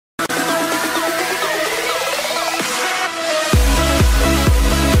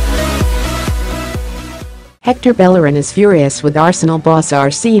Hector Bellerin is furious with Arsenal boss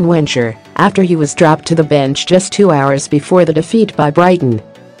Arsene Wenger after he was dropped to the bench just 2 hours before the defeat by Brighton.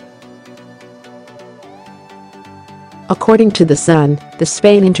 According to The Sun, the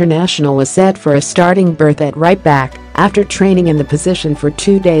Spain international was set for a starting berth at right back after training in the position for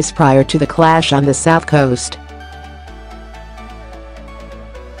 2 days prior to the clash on the south coast.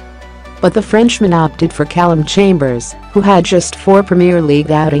 But the Frenchman opted for Callum Chambers, who had just 4 Premier League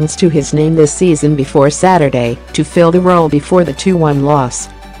outings to his name this season before Saturday, to fill the role before the 2-1 loss.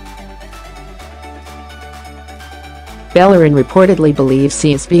 Bellerin reportedly believes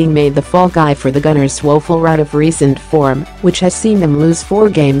he is being made the fall guy for the Gunners' woeful run of recent form, which has seen them lose 4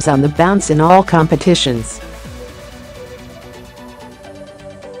 games on the bounce in all competitions.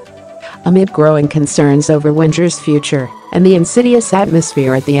 Amid growing concerns over Wenger's future and the insidious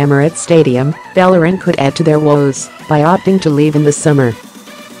atmosphere at the Emirates Stadium, Bellerin could add to their woes by opting to leave in the summer.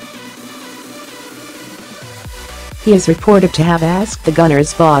 He is reported to have asked the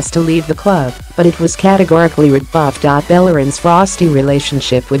Gunners' boss to leave the club, but it was categorically rebuffed. Bellerin's frosty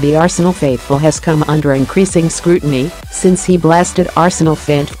relationship with the Arsenal faithful has come under increasing scrutiny since he blasted Arsenal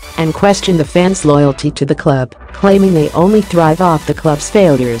fans and questioned the fans' loyalty to the club, claiming they only thrive off the club's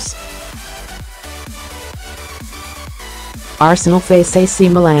failures. Arsenal face AC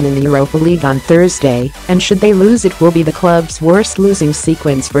Milan in the Europa League on Thursday, and should they lose it will be the club's worst losing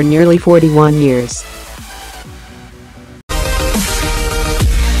sequence for nearly 41 years.